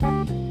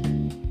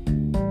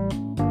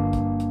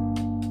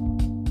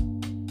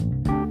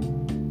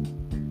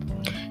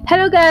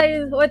Hello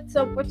guys, what's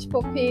up? What's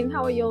popping?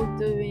 How are y'all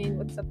doing?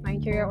 What's up,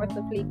 Nigeria? What's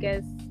up,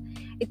 Lagos?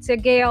 It's your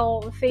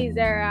girl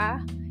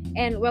Faizera,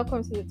 and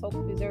welcome to the Talk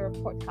Faizera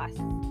podcast.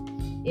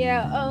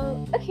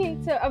 Okay,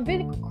 so I've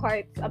been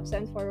quite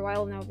absent for a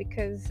while now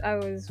because I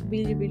was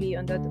really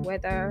under the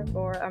weather,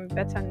 or I'm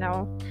better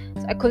now.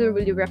 So I couldn't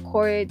really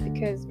record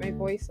because my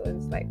voice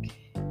was like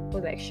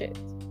shit.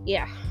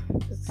 Yeah,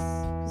 it's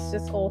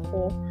just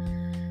awful.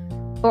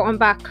 But I'm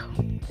back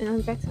and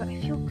I'm better.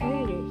 I feel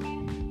good.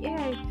 Yeah,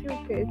 I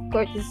feel good.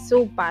 God, it's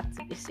so bad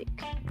to be sick.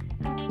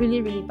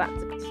 Really bad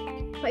to be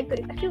sick. But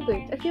good. I feel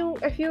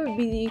good. I feel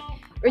really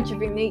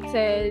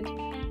rejuvenated,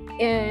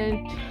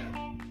 and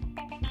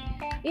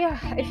yeah,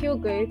 I feel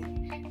good.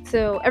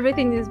 So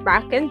everything is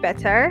back and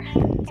better.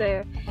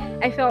 So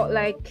I felt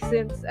like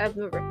since I've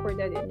not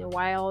recorded in a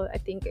while, I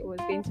think it was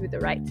going to be the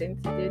right thing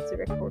to do to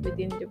record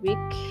within the week.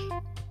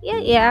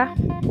 Yeah.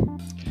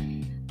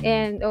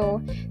 And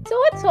so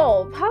what's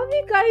up? How have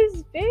you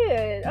guys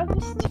been? I've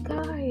missed you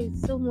guys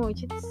so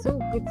much. It's so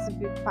good to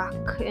be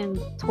back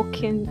and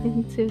talking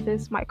into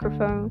this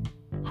microphone.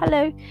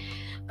 Hello.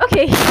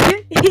 Okay.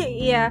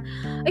 Yeah.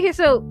 Okay,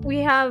 so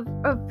I've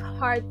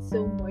heard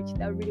so much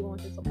that I really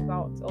want to talk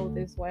about all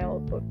this while,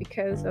 but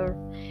because of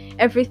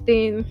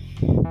everything,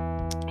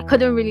 I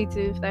couldn't really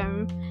do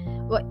them.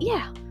 But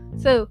yeah,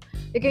 so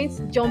we're going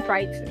to jump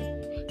right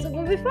in. So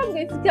but before I'm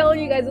going to tell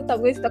you guys what I'm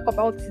going to talk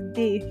about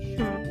today,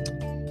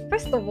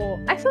 first of all,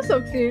 I saw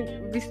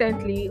something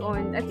recently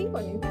on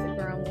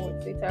Instagram or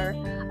Twitter.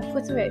 I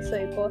forgot where I saw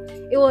it, but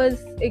it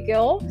was a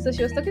girl. So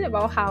she was talking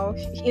about how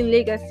in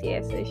Lagos,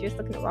 so she was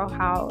talking about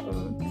how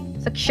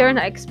sharing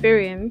her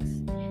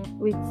experience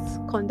with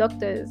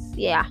conductors,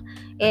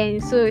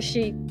 and so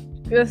she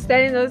was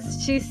telling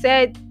us. She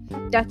said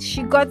that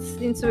she got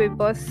into a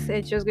bus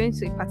and she was going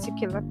to a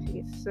particular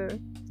place. So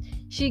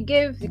she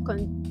gave the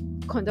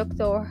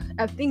conductor,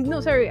 I think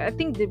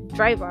the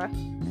driver,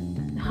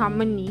 her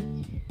money,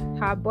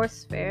 her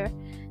bus fare.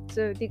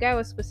 So the guy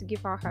was supposed to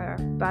give her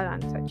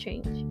balance, her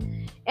change,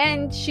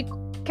 and she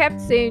kept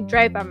saying,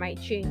 driver my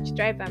change,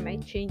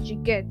 you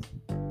get.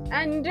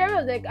 And the driver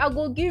was like, I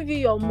go give you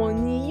your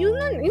money. You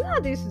know how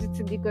they used to do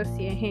to Lagos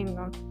here, hang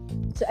on.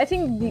 So I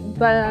think the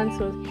balance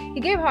was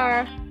he gave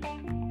her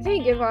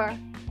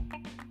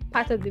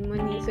part of the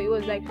money, so it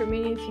was like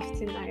remaining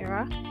 15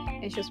 naira,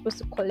 and she was supposed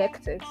to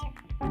collect it.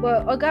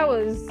 But Oga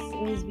was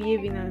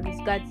misbehaving and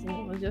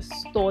misguiding, was just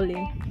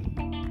stalling.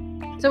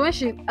 So when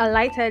she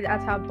alighted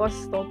at her bus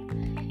stop,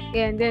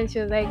 and then she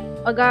was like,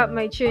 I got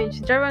my change.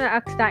 The driver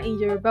asked her in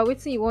Yoruba,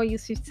 what you want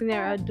use 15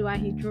 naira do,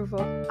 and he drove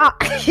off.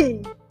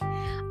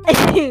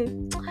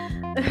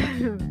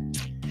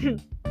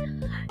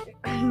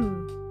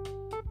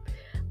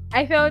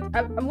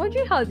 I'm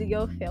wondering how the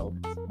girl felt,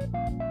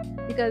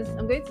 because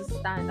I'm going to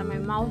stand and my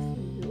mouth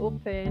will be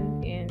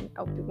open and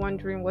I'll be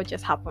wondering what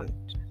just happened.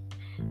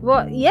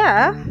 But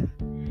yeah,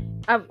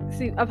 I've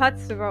had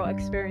several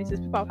experiences.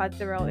 People have had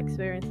several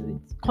experiences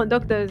with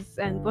conductors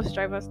and bus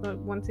drivers not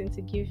wanting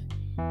to give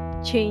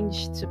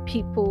change to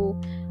people.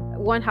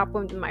 One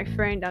happened with my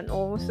friend and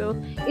all. So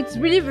it's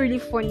really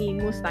funny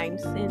most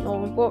times and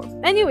all. But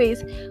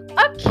anyways,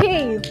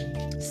 okay.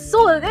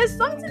 So there's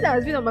something that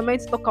has been on my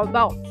mind to talk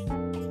about,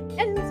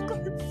 and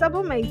it's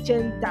about my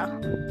gender.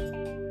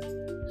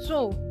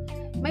 So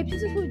my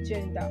beautiful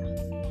gender,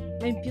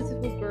 my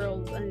beautiful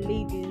girls and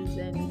ladies,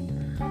 and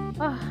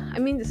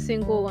the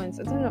single ones.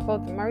 I don't know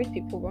about the married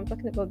people, but I'm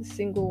talking about the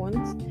single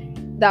ones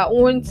that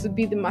want to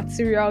be the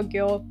material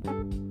girl.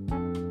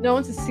 They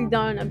want to sit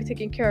down and be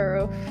taken care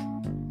of.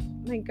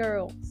 My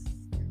girls,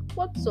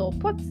 what's up?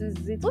 What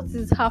is it? What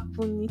is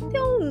happening?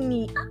 Tell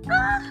me.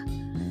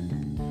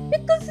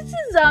 Because it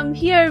is I'm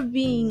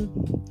hearing.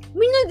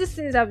 We know these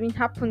things have been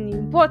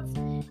happening, but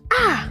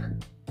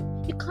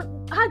you can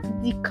add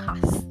the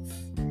cast.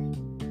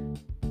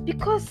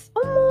 Because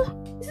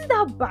is it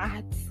that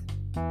bad?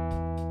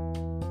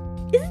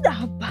 Is it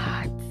that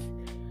bad?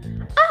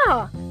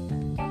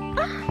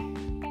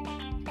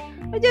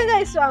 My gender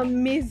is so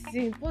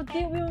amazing, but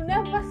they will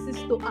never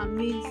cease to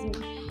amaze me.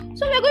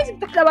 So we are going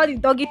to talk about the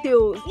doggy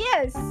tails.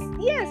 Yes,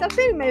 I'm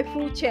saying my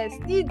full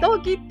chest. The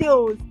doggy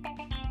tails.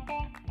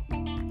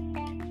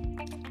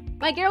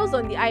 My girls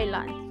on the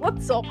island,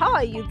 what's up? How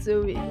are you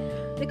doing?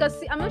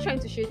 Because I'm not trying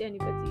to shade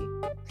anybody.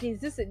 Please,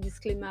 this is a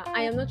disclaimer.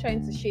 I am not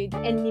trying to shade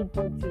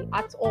anybody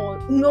at all.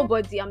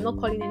 Nobody. I'm not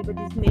calling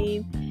anybody's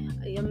name.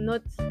 I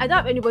don't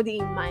have anybody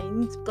in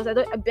mind because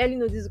I barely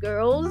know these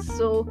girls.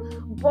 So,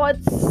 but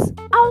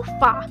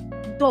Alpha,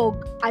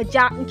 Dog,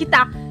 Aja,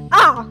 Nkita,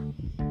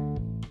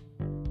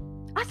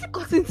 has it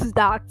got into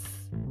that?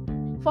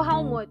 For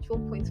how much?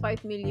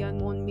 1.5 million,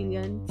 1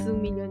 million, 2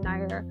 million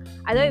naira.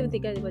 I don't even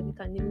think anybody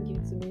can even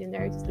give 2 million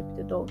naira to sleep with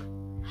the dog.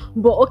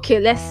 But okay,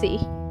 let's see.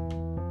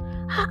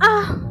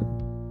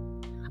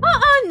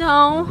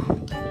 No.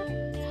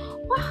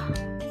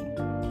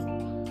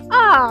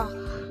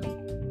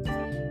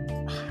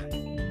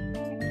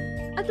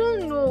 I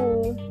don't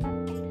know.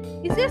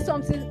 Is there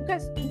something,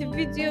 because the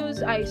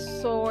videos I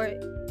saw,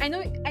 I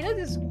know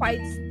this is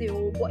quite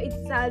still, but it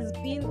has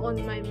been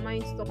on my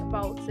mind to talk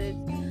about it.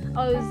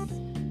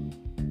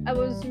 I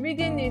was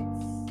reading it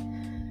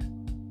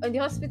on the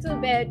hospital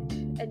bed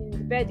and in the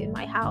bed in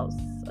my house,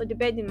 or the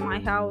bed in my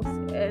house,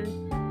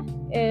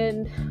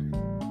 and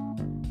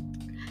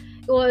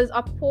it was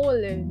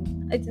appalling.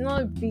 I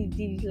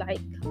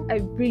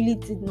really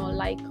did not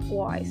like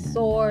what I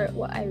saw,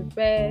 what I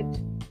read,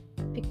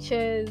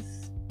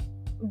 pictures,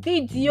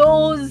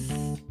 videos.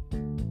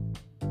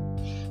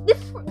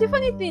 The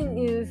funny thing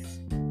is,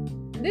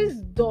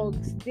 these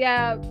dogs,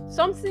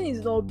 something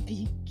is not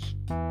big.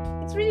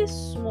 It's really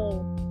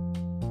small.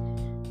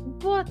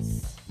 But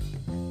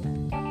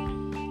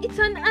it's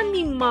an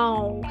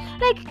animal.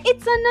 Like,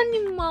 it's an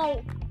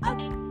animal.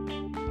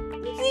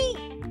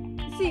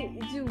 See,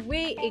 the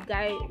way a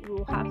guy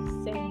will have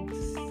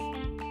sense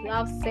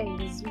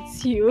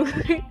with you.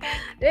 The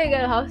way a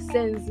guy will have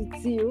sense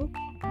with you.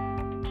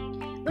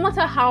 No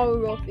matter how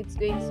rough it's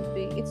going to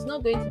be, it's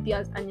not going to be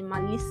as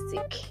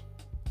animalistic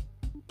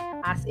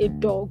as a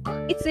dog.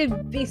 It's a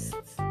beast.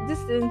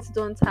 These things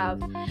don't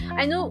have.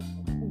 I know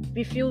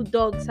we feel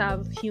dogs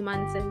have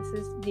human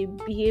senses. They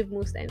behave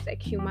most times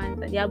like humans,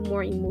 and they have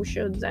more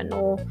emotions and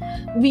all.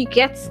 We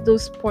get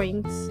those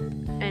points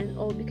and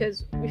all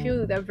because we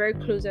feel they're very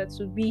closer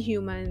to be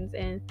humans,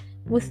 and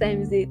most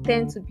times they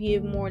tend to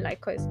behave more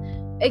like us.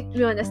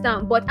 We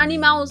understand, but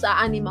animals are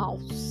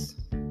animals.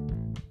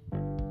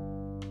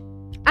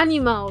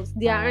 Animals,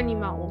 they are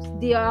animals.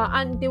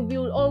 And they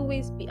will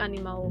always be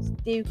animals.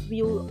 They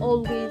will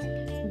always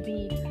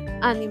be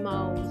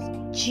animals.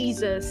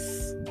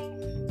 Jesus.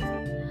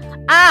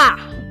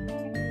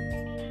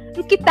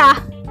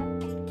 Nkita.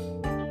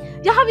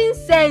 You're having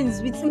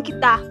sense with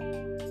Nkita.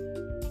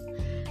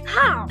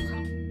 How?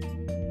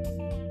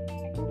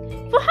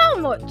 For how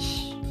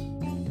much?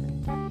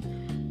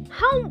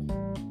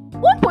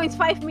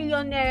 1.5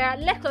 million naira,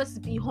 let us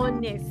be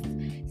honest.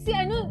 See,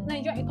 I know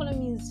Nigerian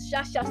economy is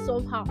shasha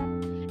somehow.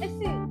 And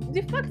see,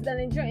 the fact that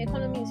Nigerian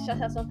economy is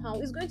shasha somehow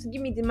is going to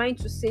give me the mind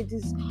to say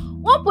this.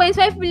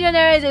 1.5 million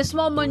naira is a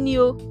small money.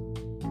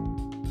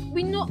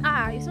 We know,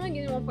 if someone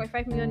getting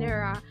 1.5 million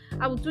naira,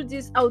 I will do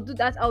this, I will do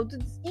that, I will do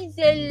this. It's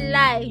a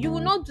lie. You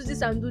will not do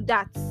this and do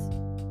that.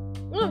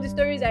 One of the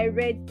stories I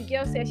read, the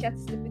girl said she had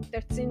to sleep with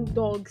 13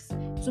 dogs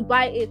to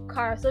buy a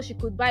car, so she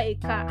could buy a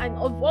car, and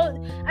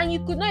you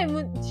could not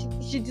even,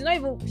 she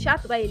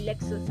had to buy a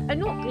Lexus. I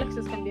know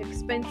Lexus can be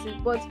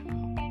expensive, but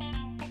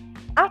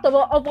out of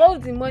all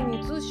the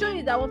money, to show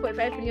you that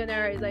 1.5 million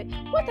naira is like,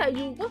 what is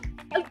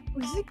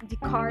it? The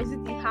car? Is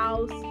it the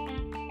house?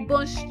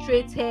 Bone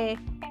straight hair,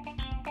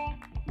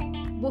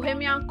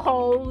 bohemian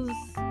calls.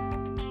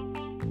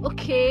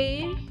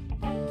 Okay,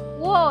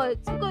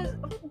 what? Because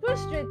bone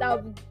straight,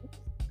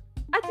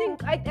 I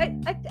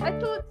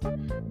thought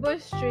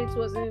Bush Street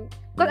wasn't,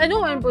 because I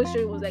know when Bush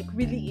Street was like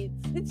really it.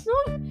 It's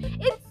not.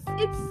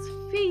 It's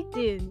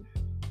fading.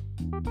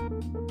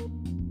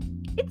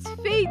 It's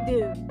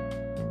fading.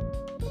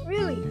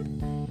 Really,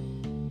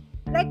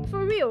 like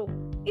for real,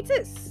 it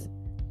is.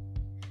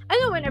 I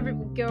know when every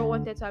girl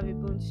wanted to have a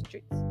Bone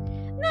Street.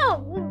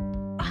 No,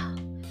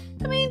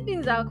 so many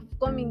things have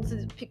come into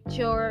the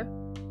picture.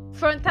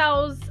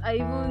 Frontals are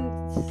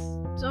even.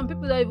 Some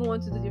people don't even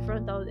want to do the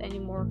frontals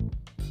anymore.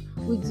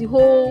 With the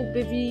whole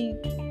baby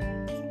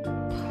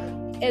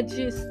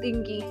edges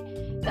thingy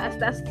that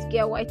starts to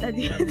get white at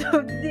the end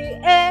of the day.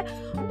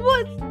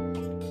 But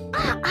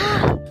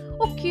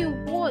okay,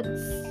 what?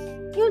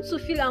 You want to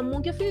feel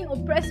among? You're feeling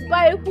oppressed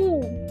by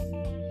who?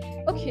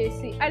 Okay,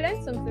 see, I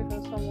learned something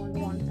from someone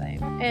one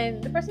time,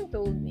 and the person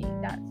told me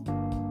that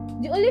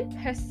the only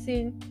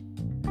person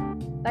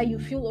that you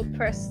feel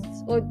oppressed,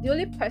 or the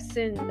only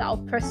person that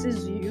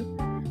oppresses you,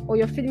 or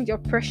you're feeling the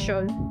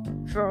oppression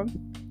from,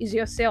 is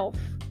yourself,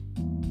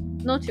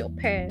 not your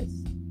peers.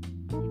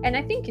 And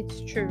I think it's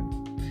true.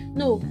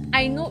 No,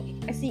 I know,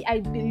 I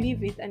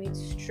believe it, and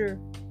it's true.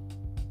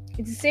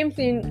 It's the same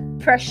thing,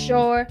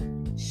 pressure,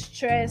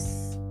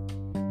 stress,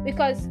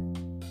 because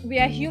we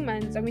are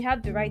humans and we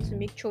have the right to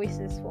make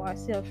choices for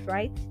ourselves,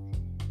 right?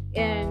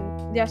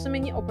 And there are so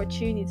many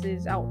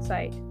opportunities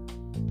outside.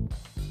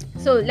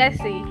 So let's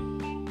say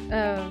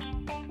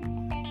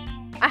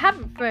I have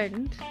a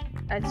friend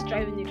that's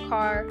driving a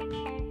car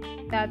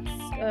that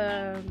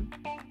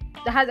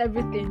has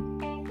everything.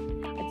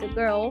 It's a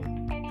girl,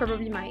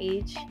 probably my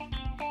age,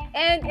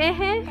 and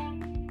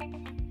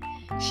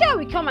shall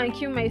we come and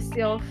kill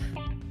myself?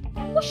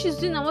 What she's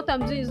doing and what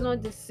I'm doing is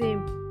not the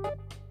same.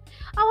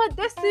 Our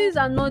destinies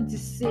are not the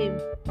same.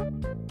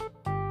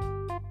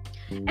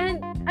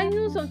 And I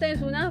know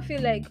sometimes we now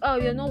feel like, oh,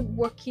 you're not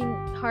working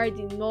hard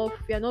enough,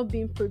 you're not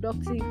being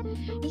productive.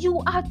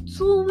 You are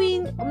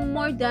doing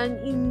more than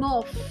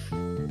enough.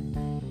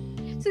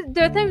 See,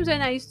 there are times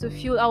when I used to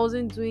feel I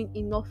wasn't doing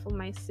enough for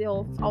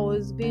myself. I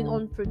was being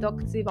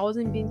unproductive. I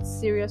wasn't being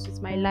serious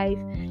with my life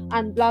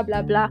and blah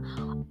blah blah.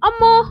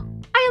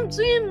 I am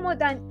doing more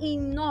than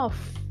enough.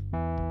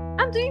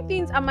 I'm doing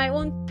things at my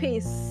own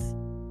pace.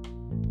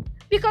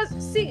 Because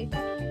see,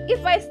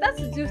 if I start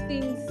to do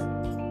things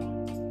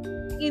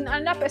in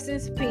another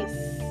person's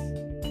pace,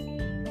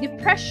 the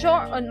pressure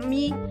on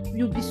me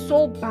will be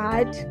so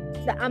bad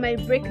that I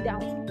might break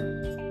down.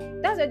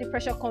 That's where the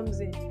pressure comes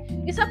in.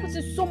 You start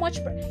putting so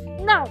much pressure.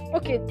 Now,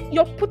 okay,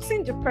 you're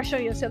putting the pressure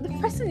on yourself. The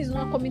person is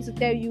not coming to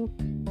tell you,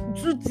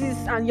 do this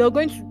and you're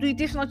going to do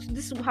it. If not,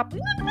 this will happen.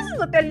 No, the person is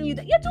not telling you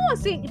that. You're the one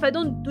saying, if I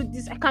don't do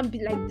this, I can't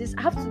be like this.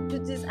 I have to do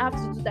this. I have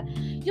to do that.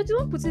 You're the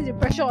one putting the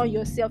pressure on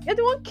yourself. You're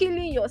the one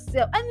killing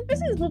yourself. And the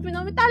person is moving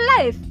on with their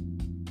life.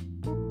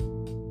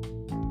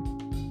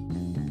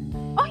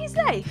 Or his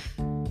life.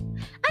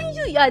 And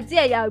you are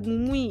there, you're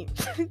moving.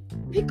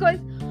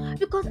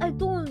 because I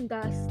don't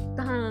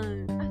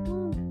understand. I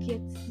don't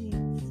get it.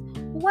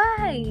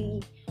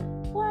 Why?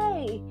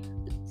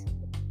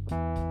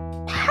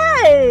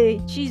 Hey,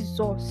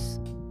 Jesus.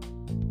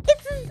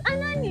 It is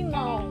an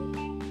animal.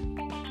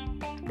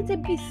 It's a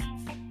beast.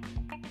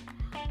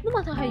 No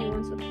matter how you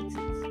want to put it.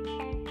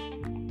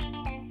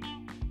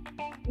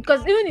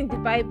 Because even in the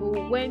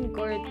Bible, when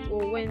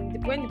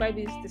the Bible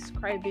is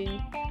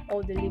describing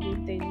all the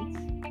living things,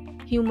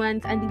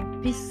 humans and the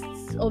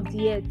beasts of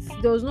the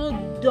earth, there was no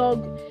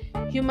dog,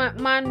 human,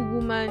 man,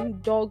 woman,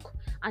 dog,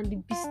 and the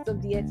beasts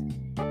of the earth.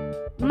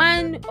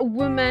 Man,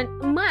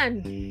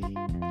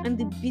 and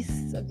the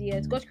beasts of the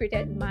earth. God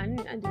created man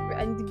and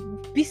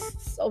the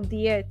beasts of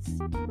the earth,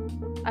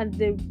 and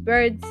the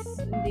birds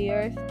in the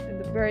earth,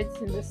 and the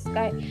birds in the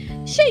sky.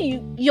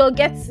 You're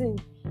getting.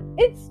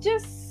 It's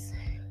just,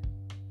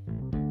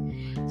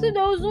 so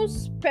there was no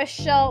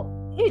special.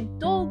 A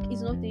dog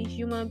is not a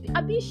human being.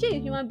 I mean, a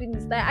human being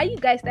is tired. Are you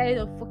guys tired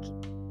of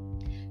fucking?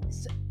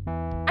 So,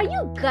 are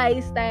you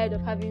guys tired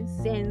of having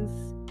sense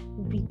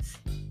with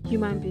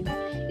human beings?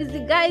 Is the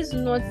guys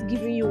not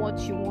giving you what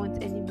you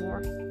want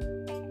anymore?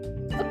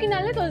 Okay,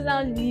 now let us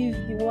now leave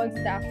the ones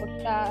that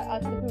are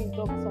sleeping with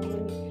dogs for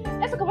money.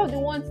 Let's talk about the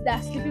ones that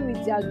are sleeping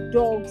with their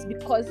dogs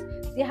because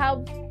they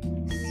have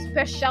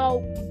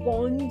special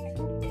bonds,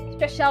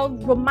 special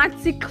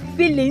romantic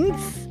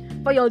feelings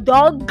for your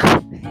dog.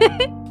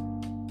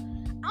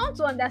 I want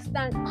to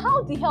understand,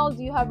 how the hell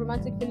do you have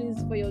romantic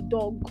feelings for your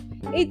dog?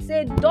 It's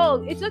a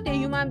dog. It's not a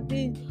human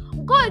being.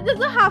 God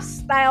doesn't have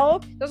style,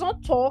 does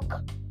not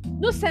talk,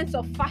 no sense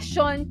of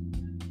fashion.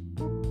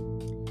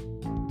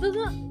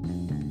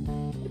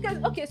 Because,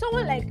 okay,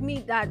 someone like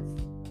me that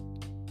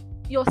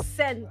your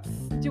scent,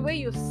 the way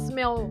you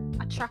smell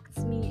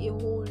attracts me a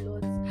whole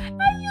lot.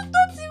 And you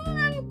don't even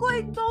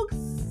know,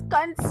 dogs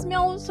can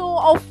smell so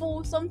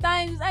awful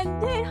sometimes. And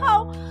then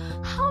how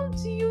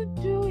do you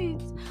do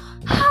it?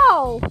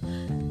 How?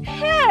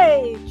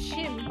 Hey,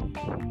 Jim.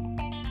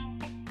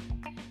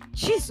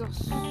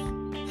 Jesus.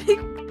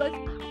 But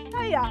I'm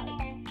tired.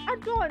 I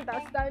don't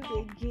understand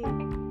again.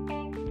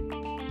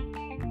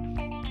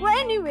 Well,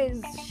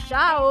 anyways,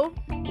 shall.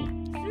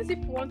 Since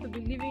people want to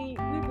be living,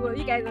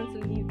 you guys want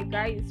to leave the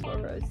guys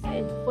for us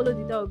and follow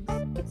the dogs,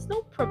 it's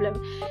no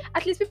problem.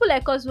 At least people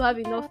like us who have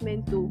enough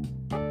men to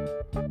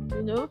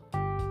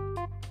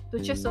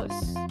chase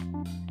us.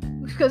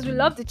 Because we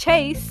love the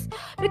chase.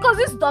 Because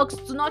these dogs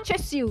do not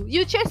chase you.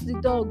 You chase the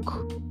dog.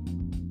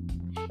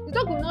 The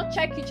dog will not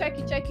check you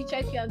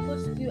and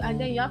toast you, and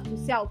then you have to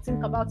say, I'll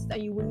think about it,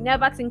 and you will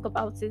never think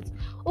about it.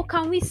 Oh,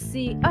 can we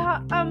see?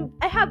 I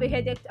have a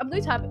headache. I'm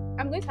going to have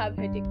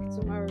a headache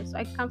tomorrow, so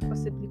I can't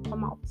possibly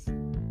come out.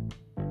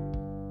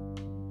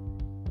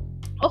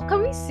 Oh,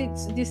 can we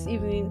sit this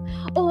evening?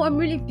 Oh, I'm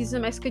really busy.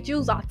 My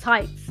schedules are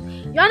tight.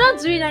 You're not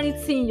doing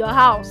anything in your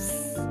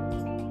house.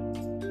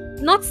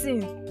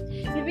 Nothing.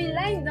 You've been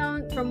lying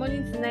down from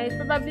morning to night,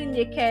 probably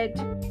naked,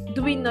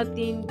 doing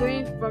nothing,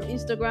 going from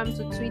Instagram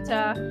to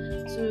Twitter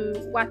to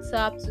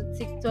WhatsApp to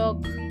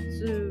TikTok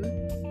to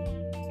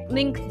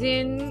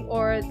LinkedIn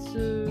or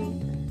to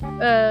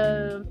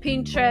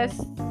Pinterest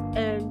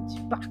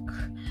and back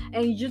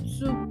and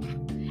YouTube,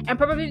 and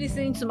probably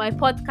listening to my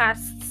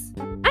podcasts,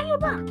 and you're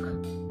back.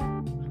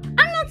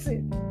 I'm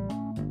nothing.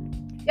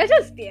 You're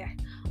just there.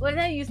 Well,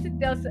 then you sit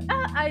there and say,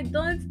 I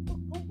don't.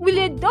 Will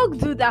a dog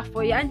do that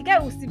for you? And the guy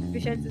will still be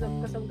patient enough,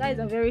 because some guys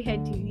are very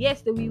heady.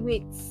 Yes, they will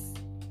wait.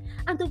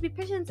 And they'll be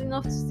patient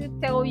enough to still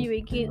tell you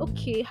again,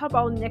 okay, how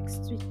about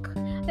next week?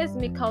 Let's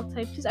make out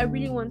time. Please, I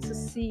really want to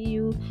see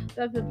you.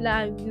 Blah, blah, blah.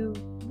 And you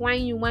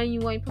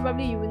whine.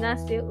 Probably you will not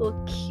say,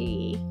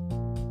 okay.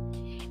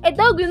 A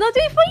dog will not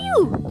do it for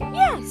you.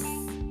 Yes.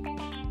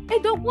 A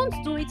dog won't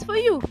do it for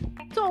you.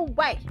 So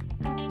why?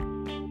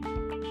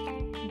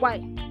 Why?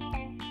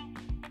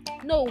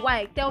 No,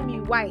 why? Tell me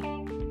why.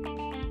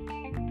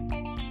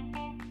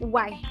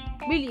 Why?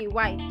 Really,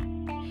 why?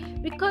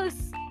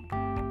 Because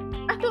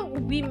I thought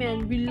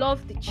women, we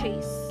love the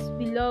chase.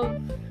 We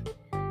love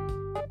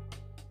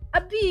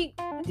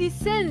the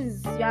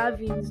sense you're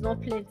having is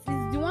not plenty.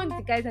 It's the one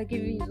the guys are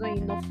giving you is not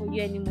enough for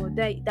you anymore.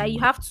 That you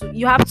have to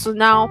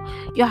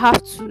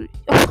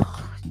oh,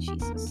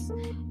 Jesus.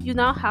 You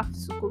now have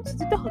to go to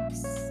the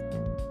dogs.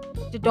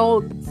 The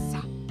dogs.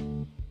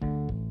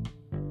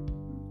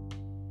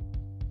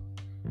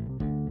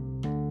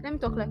 Let me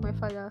talk like my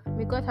father.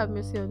 May God have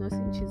mercy on us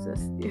in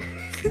Jesus'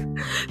 name.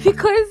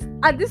 Because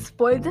at this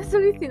point, that's the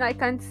only thing I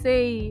can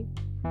say.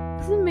 It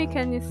doesn't make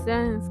any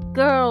sense.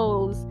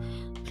 Girls,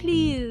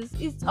 Please,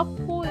 it's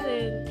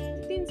appalling.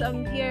 The things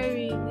I'm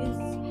hearing,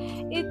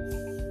 it's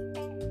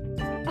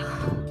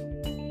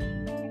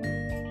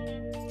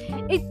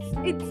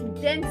it's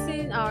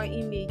denting our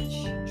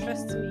image.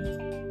 Trust me.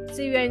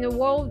 See, we're in a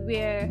world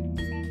where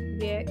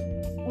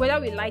whether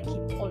we like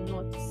it or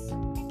not,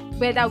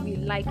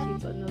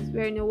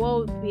 we're in a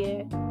world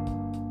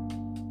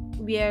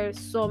where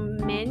some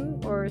men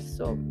or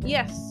some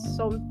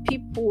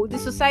people, the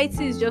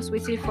society is just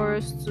waiting for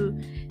us to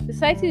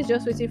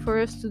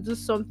do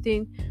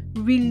something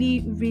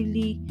really,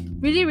 really,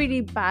 really,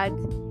 really bad,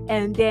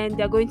 and then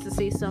they're going to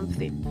say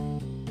something.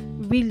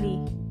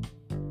 Really,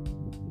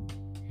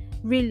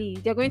 really,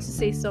 they're going to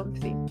say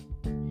something.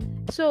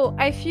 So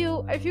I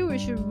feel we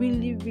should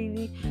really,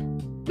 really,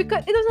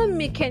 because it doesn't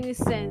make any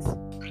sense.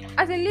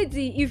 As a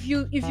lady, if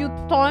you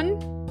turn,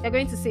 they're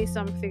going to say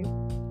something.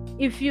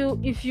 If you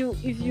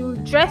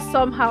dress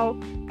somehow,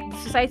 the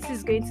society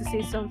is going to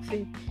say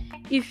something.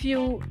 If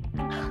you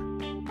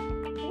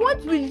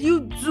What will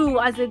you do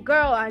as a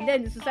girl and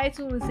then the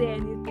society won't say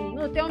anything?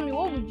 No, tell me,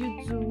 what would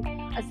you do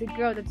as a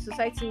girl that the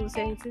society won't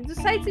say anything? The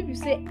society will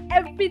say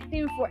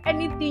everything for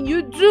anything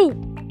you do.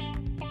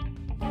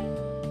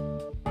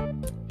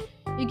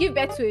 You give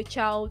birth to a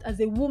child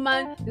as a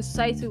woman, the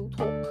society will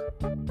talk.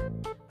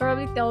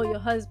 Probably tell your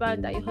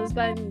husband that your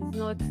husband is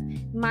not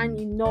man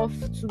enough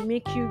to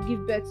make you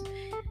give birth.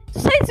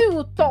 Society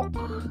will talk.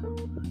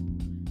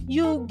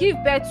 You give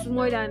birth to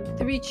more than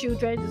 3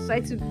 children, the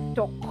society will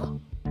talk.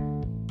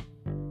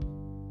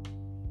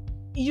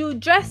 You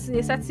dress in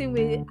a certain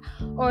way,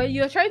 or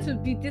you're trying to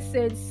be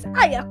decent.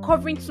 You're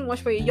covering too much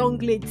for a young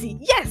lady.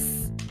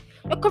 Yes,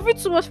 you're covering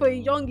too much for a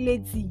young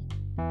lady.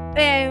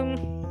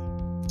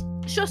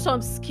 Show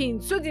some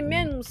skin so the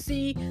men will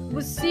see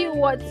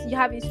what you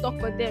have in stock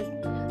for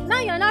them.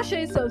 Now you're not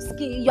showing some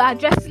skin, you are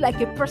dressed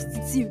like a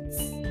prostitute.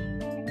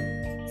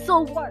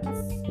 So what?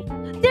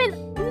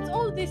 Then with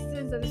all these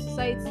things that the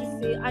society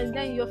say, and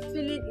then you're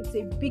feeling it's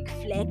a big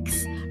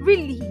flex,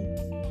 really,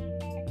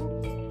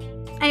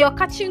 and you're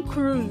catching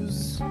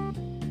cruise.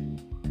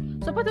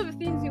 So part of the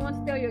things you want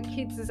to tell your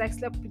kids is, I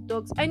slept with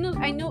dogs. I know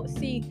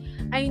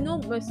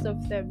most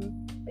of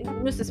them,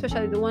 most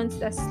especially the ones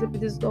that sleep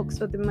with these dogs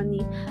for the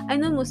money. I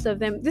know most of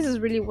them, this is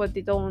really what they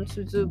don't want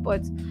to do.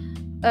 But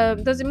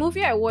there's a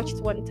movie I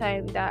watched one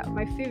time that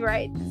my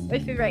favorite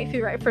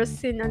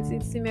person, Nancy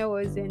Sime,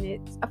 was in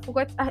it. I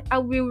forgot. I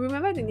will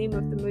remember the name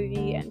of the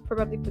movie and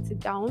probably put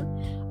it down.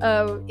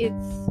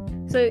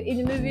 It's so in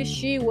the movie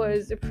she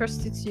was a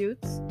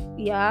prostitute.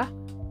 Yeah,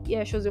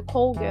 she was a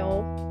call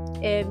girl,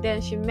 and then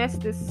she met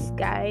this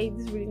guy,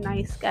 this really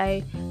nice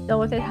guy that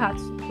wanted her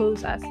to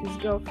pose as his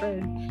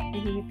girlfriend, and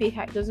he would pay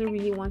her. He doesn't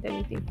really want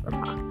anything from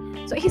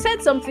her. So he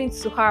said something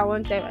to her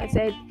one time. I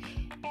said,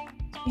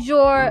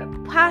 your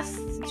past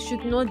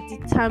should not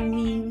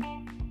determine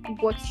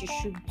what you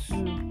should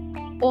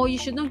do, or you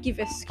should not give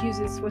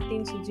excuses for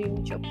things you're doing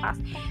with your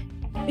past.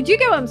 Do you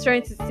get what I'm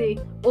trying to say?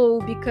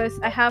 Oh, because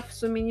I have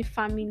so many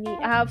family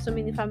members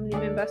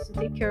to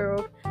take care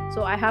of,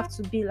 so I have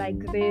to be like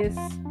this.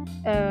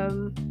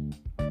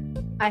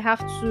 I have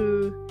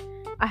to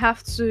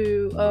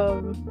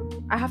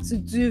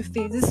do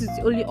things. This is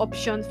the only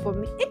option for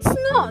me. It's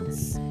not.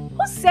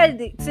 Who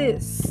said it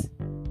is?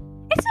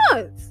 It's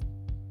not.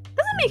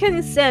 Doesn't make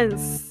any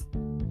sense.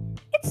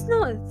 It's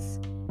not.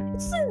 It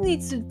doesn't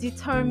need to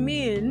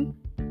determine.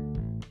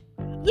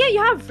 Yeah,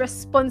 you have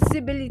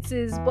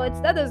responsibilities, but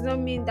that does not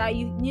mean that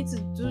you need to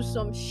do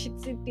some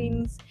shitty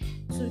things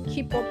to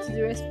keep up to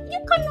the rest. You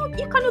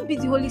cannot be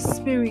the Holy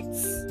Spirit.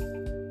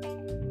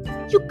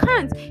 You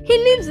can't. He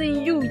lives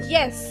in you,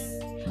 yes,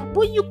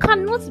 but you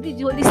cannot be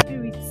the Holy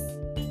Spirit.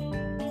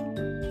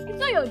 It's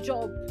not your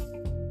job.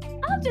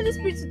 Allow the Holy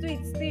Spirit to do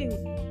its thing,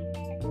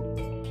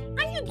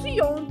 and you do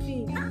your own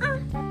thing.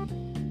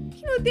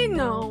 They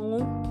now,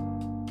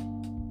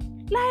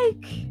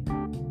 like,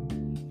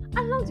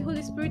 allow the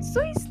Holy Spirit to do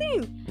his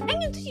thing,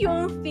 and you do your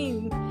own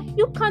thing.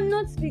 You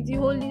cannot be the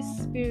Holy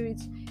Spirit.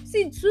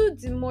 See, do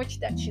the much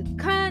that you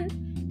can,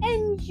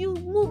 and you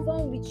move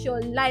on with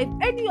your life.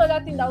 Any other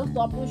thing that wants to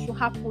happen should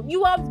happen.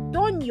 You have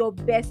done your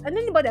best, and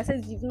anybody that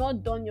says you've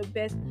not done your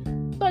best,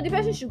 so the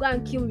person should go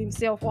and kill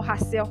himself or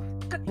herself.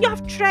 You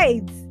have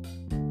tried.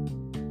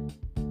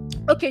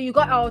 Okay, you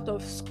got out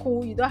of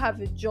school, you don't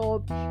have a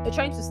job, you're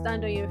trying to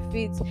stand on your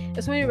feet,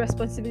 there's so many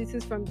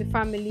responsibilities from the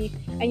family,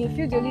 and you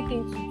feel the only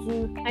thing to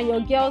do, and your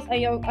girls and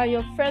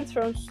your friends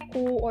from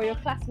school or your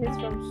classmates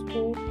from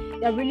school,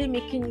 they're really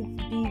making it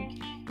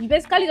big. You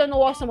basically don't know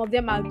what some of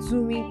them are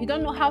doing. You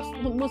don't know how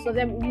most of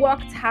them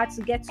worked hard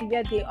to get to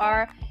where they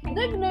are. You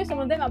don't even know if some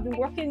of them have been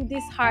working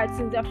this hard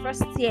since their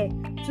first year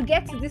to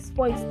get to this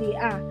point they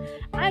are.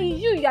 And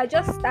you are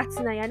just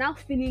starting, and you're now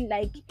feeling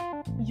like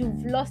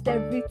you've lost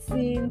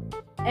everything,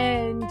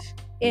 and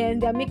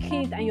they're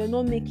making it and you're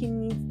not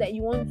making it. That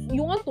you want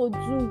to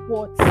do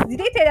what? Did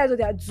they tell you what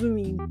they are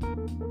doing?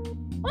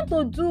 Want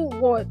to do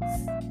what?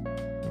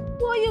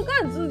 Well, you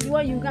can't do the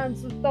one you can't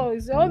do.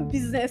 It's your own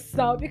business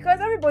now,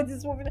 because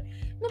everybody's moving.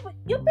 No, but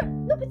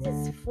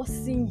nobody's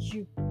forcing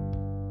you.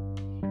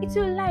 It's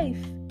your life.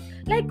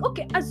 Like,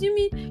 okay,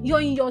 assuming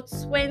you're in your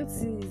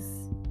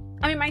 20s.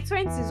 I'm in my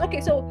 20s. Okay,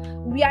 so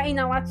we are in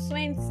our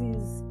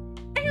 20s.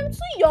 I am too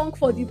young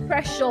for the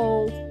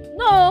pressure.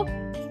 No,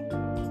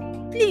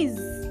 please.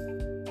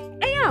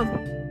 I am.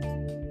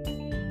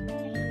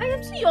 I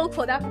am too young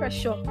for that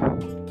pressure.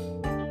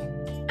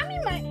 I'm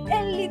in my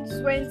early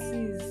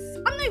 20s.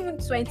 I'm not even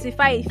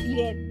 25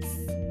 yet.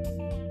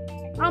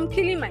 I'm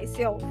killing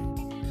myself.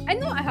 I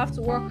know I have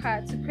to work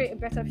hard to create a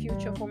better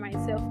future for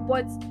myself,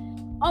 but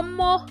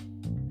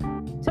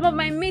some of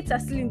my mates are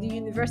still in the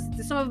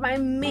university. Some of my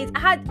mates,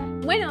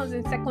 when I was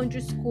in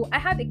secondary school, I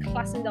had a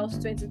classmate that was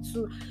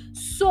 22.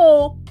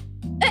 So,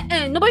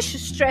 nobody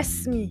should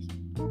stress me.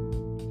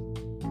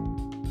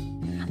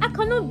 I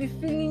cannot,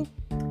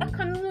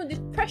 the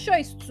pressure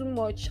is too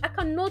much. I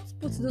cannot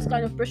put those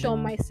kind of pressure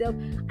on myself.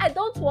 I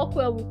don't work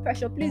well with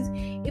pressure. Please,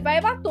 if I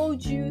ever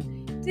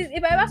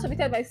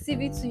submitted my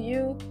CV to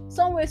you,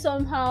 some way,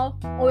 somehow,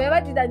 or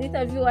ever did an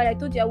interview and I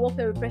told you I work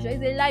well with pressure,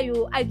 it's a lie.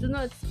 I do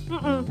not.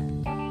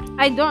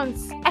 I don't.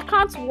 I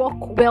can't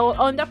work well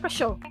under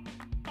pressure.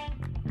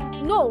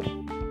 No.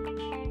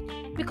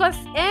 Because,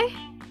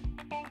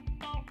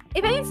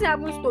 if anything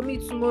happens to me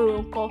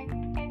tomorrow,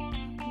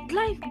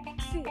 life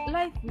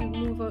will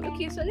move on.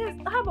 Okay, so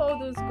how about all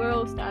those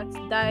girls that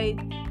died,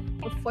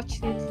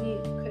 unfortunately,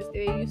 because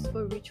they were used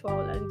for ritual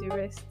and the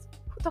rest?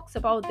 Who talks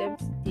about them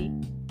today?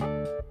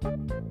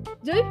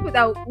 The only people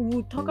that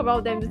would talk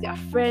about them is their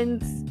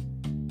friends.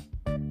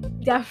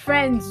 Their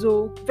friends,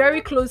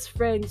 very close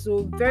friends,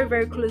 very,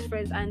 very close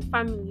friends, and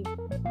family.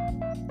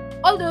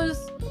 All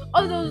those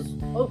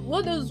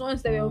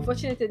ones that were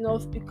unfortunate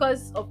enough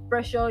because of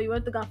pressure, you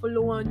want to go and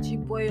follow one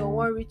G-boy or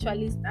one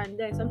ritualist and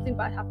then something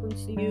bad happened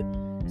to you.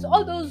 So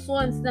all those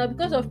ones now,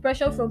 because of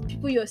pressure from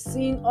people you're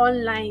seeing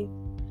online,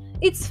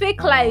 it's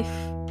fake life.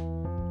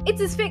 It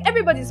is fake.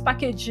 Everybody's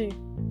packaging.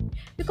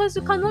 Because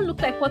you cannot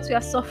look like what we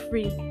are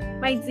suffering.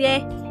 My dear,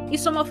 if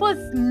some of us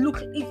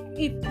look,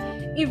 if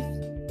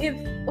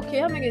okay,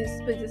 how am I going to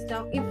split this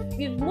down?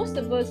 If most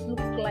of us look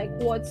like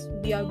what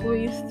we are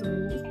going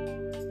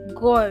through,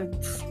 God,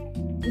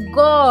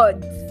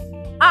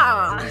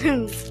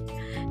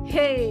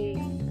 hey.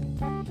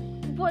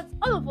 But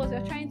all of us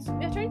we're trying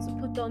to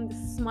put on the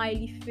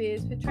smiley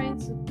face. We're trying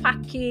to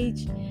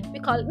package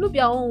because no be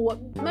my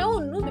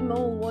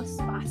own worst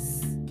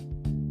pass.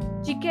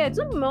 You get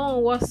no be my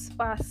own worst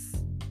pass.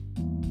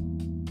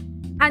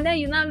 And then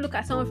you now look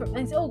at someone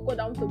and say, oh God,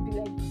 I want to be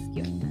like this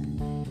girl.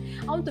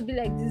 I want to be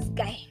like this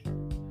guy.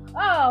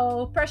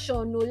 Oh,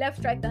 pressure, no,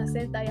 left, right, and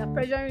center. You're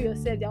pressuring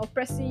yourself. You're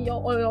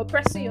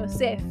oppressing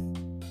yourself.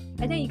 And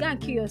then you go and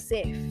kill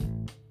yourself.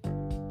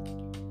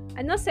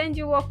 I not send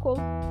you work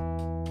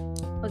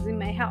was in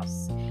my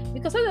house.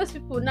 Because all those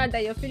people now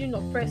that you're feeling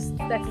oppressed,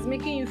 that is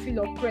making you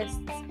feel oppressed.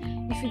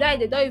 If you die,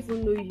 they don't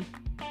even know you.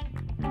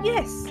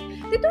 Yes,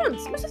 they don't.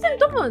 Most of them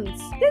don't.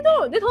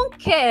 They don't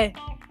care.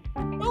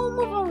 They'll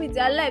move on with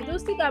their life. They'll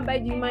still go and buy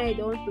the money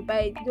they want to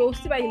buy. They'll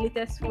still buy the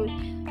latest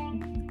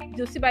phone.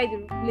 They'll still buy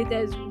the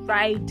latest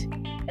ride.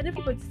 And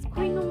everybody's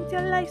going on with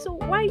their life. So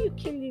why are you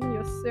killing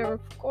yourself?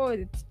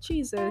 God,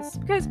 Jesus.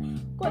 Because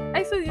God,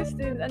 I saw these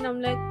things and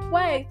I'm like,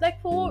 why? Like,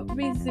 for what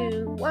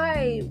reason?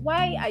 Why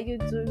are you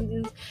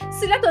doing this?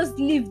 See, let us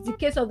leave the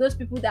case of those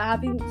people that are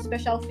having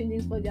special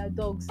feelings for their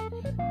dogs.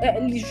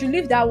 You should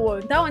leave that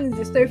one. That one is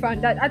a story for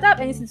that. I don't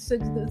have anything to say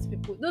to those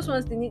people. Those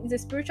ones, it's a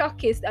spiritual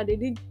case and they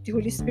need the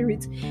Holy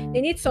Spirit.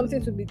 They need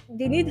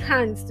they need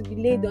hands to be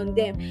laid on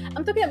them.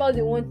 I'm talking about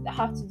the ones that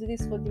have to do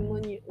this for the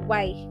money.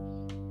 Why?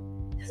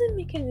 It doesn't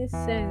make any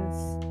sense.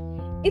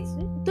 It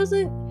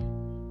doesn't.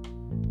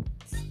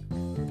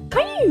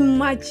 Can you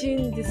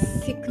imagine the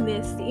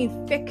sickness, the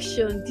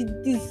infection, the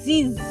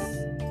disease?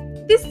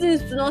 These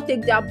things do not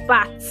take their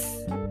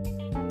baths.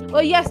 Oh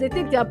yes, they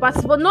take their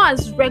baths, but not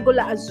as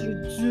regular as you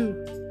do.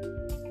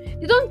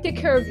 They don't take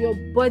care of your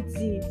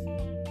body.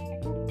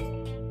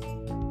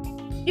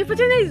 Your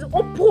vagina is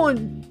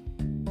open.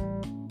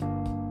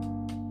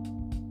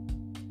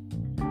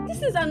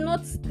 Things are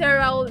not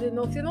sterile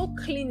enough, they're not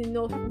clean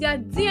enough. Their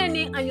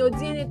DNA and your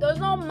DNA does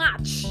not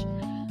match.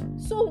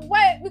 So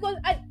why? Because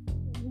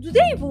do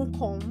they even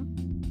come?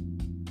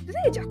 Do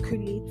they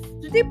ejaculate?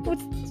 Do they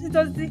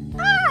does it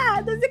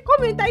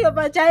come inside your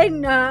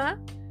vagina?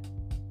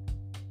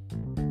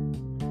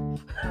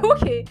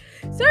 Okay,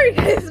 sorry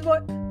guys,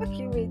 but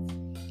okay, wait.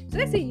 So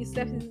let's say you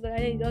slept with this and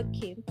then dog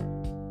came,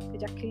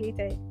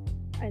 ejaculated,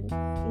 and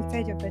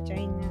inside your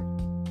vagina.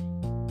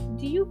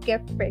 Do you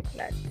get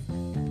pregnant?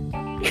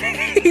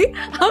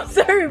 I'm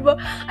sorry, but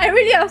I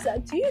really ask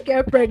that. Do you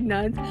get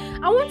pregnant?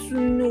 I want to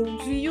know,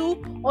 do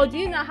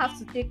you not have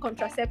to take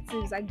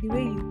contraceptives like the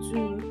way you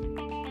do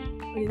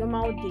on a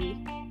normal day?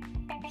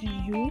 Do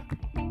you?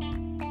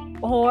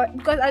 Or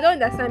because I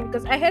don't understand,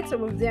 because I heard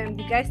some of them,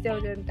 the guys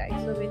tell them that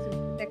it's not going to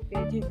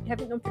protect you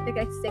having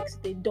unprotected sex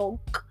with a dog,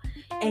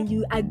 and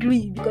you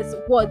agree because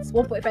what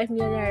 1.5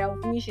 million naira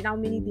will finish in how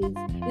many days?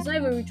 It's not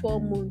even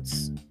 12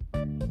 months.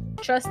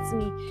 Trust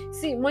me.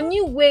 See,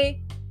 money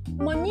way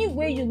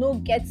you know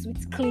get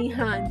with clean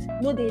hand,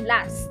 no they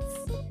last.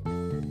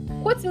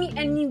 quote me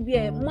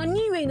anywhere.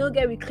 Money wey no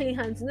get with clean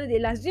hands, no dey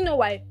last. Do you know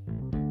why?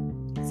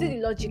 See the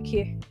logic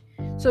here.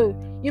 So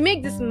you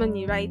make this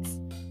money, right?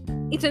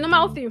 It's a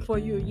normal thing for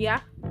you,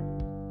 yeah.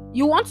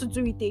 You want to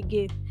do it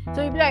again,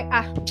 so you be like,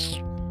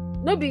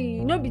 no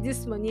be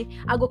this money.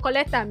 I go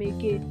collect them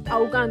again. I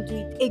will go and do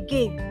it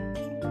again.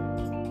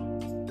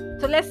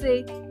 So let's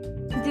say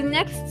the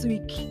next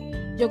week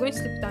you're going to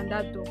sleep down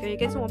that door. Okay, you're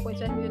getting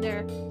 1.5 million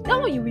naira. That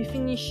one you will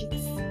finish it.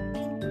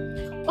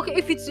 Okay,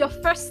 if it's your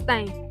first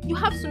time, you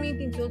have so many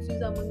things you want to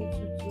use that money to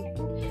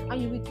do,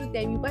 and you will do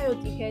them. You buy all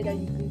the hair that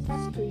you will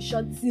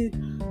screenshot it.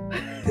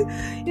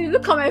 You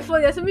look at my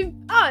phone. There's so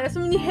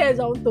many hairs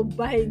I want to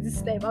buy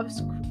this time.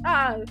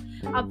 I've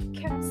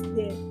kept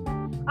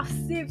them. I've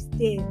saved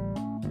them.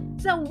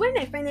 So when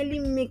I finally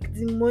make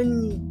the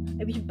money,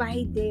 I will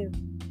buy them.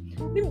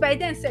 Maybe by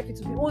then, Sef, it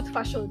will be old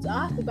fashioned. So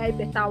I have to buy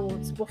better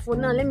ones. But for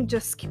now, let me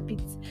just skip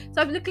it.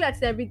 So I'm looking at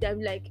it every day.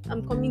 I'm like,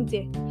 I'm coming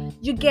there.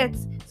 You get.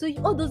 So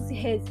all those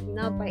hairs, you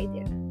now buy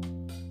them.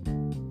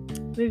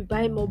 Maybe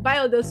buy more. Buy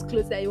all those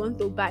clothes that you want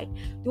to buy.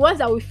 The ones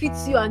that will fit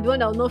you and the one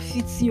that will not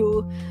fit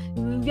you.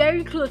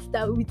 Very clothes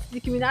that with the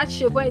Kiminat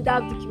shape, when you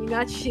don't have the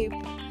Kiminat shape.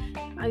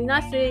 And you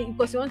not say,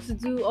 because you want to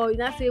do, or you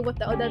not say what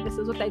the other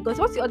versus what I got.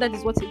 What you ordered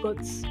is what you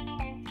got.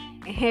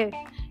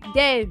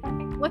 Then,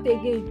 what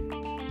again?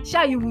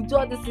 Sure, you will do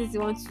all the things you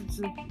want to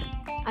do,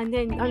 and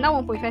then on that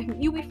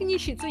 1.5 you will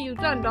finish it. So you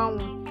do on that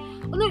one.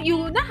 Oh no, you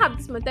will not have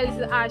this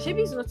mentality.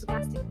 Maybe it's not to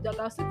cast it.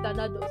 I'll sleep down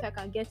that door so I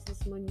can get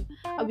this money.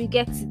 I will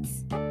get it,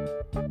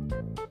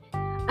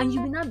 and you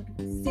will not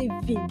be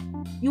saving.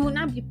 You will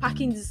not be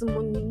packing this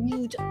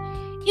money.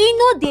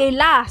 They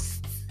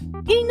last.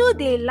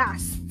 They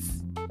last.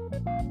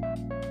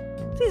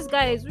 Please,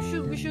 guys, we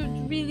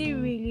should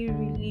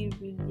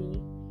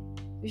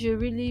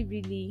really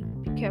be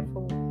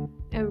careful.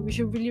 And we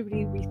should really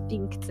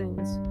rethink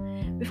things.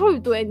 Before we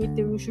do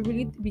anything, we should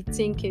really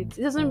rethink it.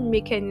 It doesn't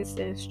make any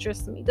sense,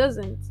 trust me. It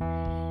doesn't.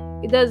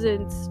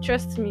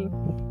 Trust me.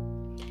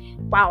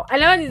 Wow, I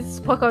know this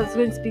podcast is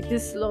going to be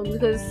this long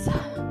because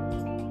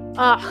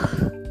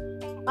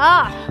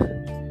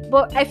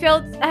but I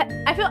felt I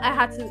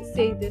had to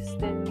say these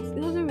things.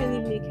 It doesn't really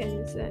make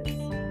any sense.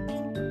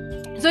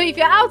 So if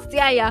you're out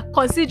there, you're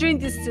considering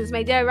these things,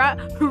 my dear,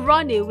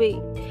 run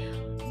away.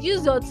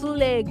 Use your 2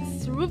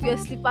 legs, remove your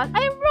slippers,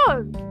 and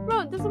run.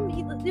 Doesn't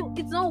mean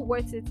it's not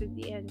worth it in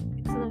the end.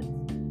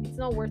 It's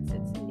not worth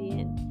it in the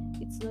end.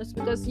 It's not,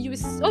 because you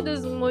all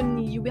this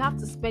money you will have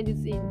to spend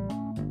it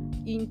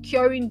in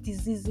curing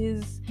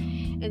diseases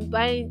and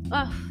buying.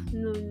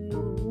 No.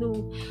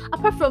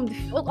 Apart from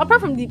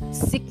the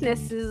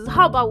sicknesses,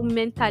 how about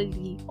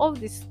mentally? All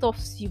the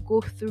stuffs you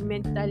go through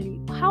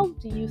mentally. How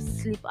do you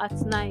sleep at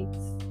night?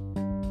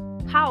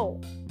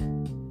 How?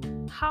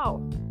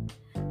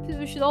 Please,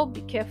 we should all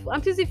be careful.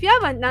 And please, if you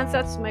have an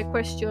answer to my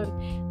question,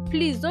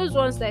 please, those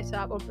ones that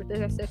have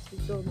unprotected sex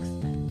with dogs,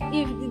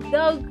 if the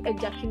dog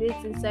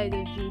ejaculates inside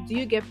of you, do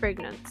you get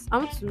pregnant? I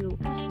want to know.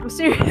 I'm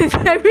serious.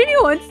 I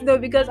really want to know,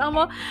 because I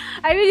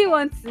really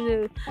want to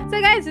know.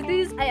 So guys, with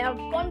this, I have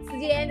come to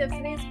the end of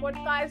today's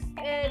podcast,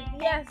 and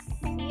yes,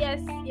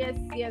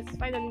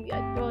 finally we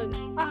are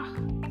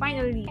done.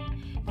 Finally.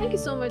 Thank you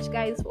so much,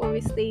 guys, for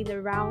always staying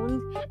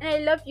around, and I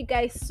love you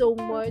guys so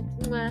much.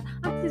 And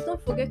please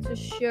don't forget to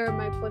share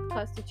my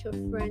podcast with your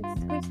friends.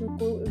 It's going to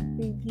go a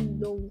really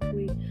long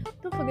way.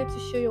 Don't forget to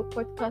share your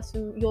podcast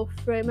with your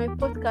friend.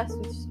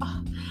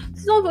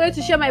 Please don't forget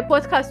to share my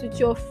podcast with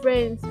your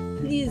friends.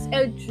 Please,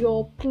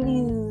 Edjo,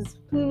 please.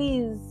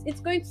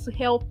 It's going to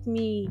help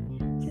me.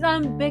 Please,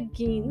 I'm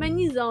begging. My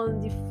knees are on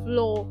the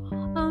floor.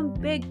 I'm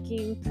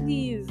begging,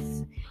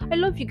 please. I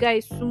love you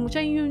guys so much,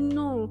 and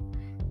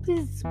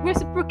please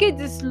reciprocate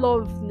this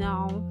love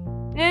now.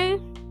 I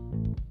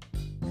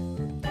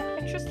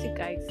trust you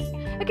guys.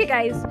 Okay,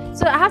 guys.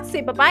 So I have to say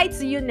bye-bye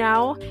to you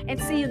now, and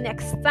see you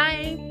next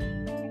time.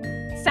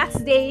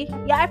 Saturday.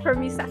 Yeah, I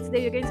promise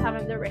Saturday you're going to have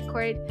another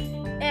record,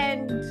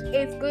 and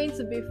it's going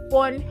to be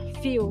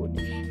fun-filled.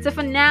 So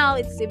for now,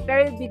 it's a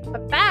very big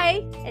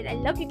bye-bye, and I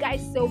love you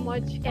guys so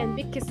much, and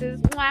big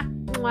kisses. Mwah,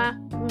 mwah,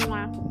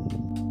 mwah.